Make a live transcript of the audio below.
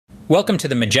Welcome to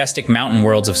the majestic mountain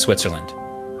worlds of Switzerland.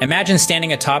 Imagine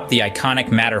standing atop the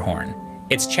iconic Matterhorn,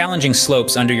 its challenging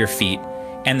slopes under your feet,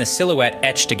 and the silhouette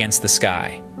etched against the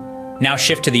sky. Now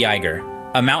shift to the Eiger,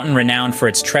 a mountain renowned for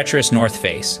its treacherous north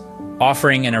face,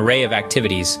 offering an array of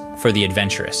activities for the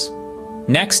adventurous.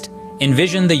 Next,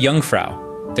 envision the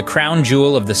Jungfrau, the crown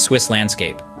jewel of the Swiss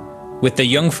landscape. With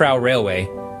the Jungfrau Railway,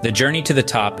 the journey to the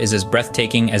top is as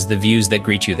breathtaking as the views that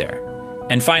greet you there.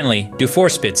 And finally,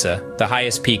 Dufourspitze, the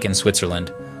highest peak in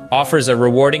Switzerland, offers a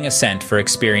rewarding ascent for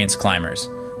experienced climbers,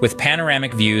 with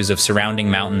panoramic views of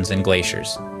surrounding mountains and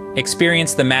glaciers.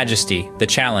 Experience the majesty, the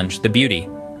challenge, the beauty.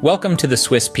 Welcome to the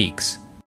Swiss peaks.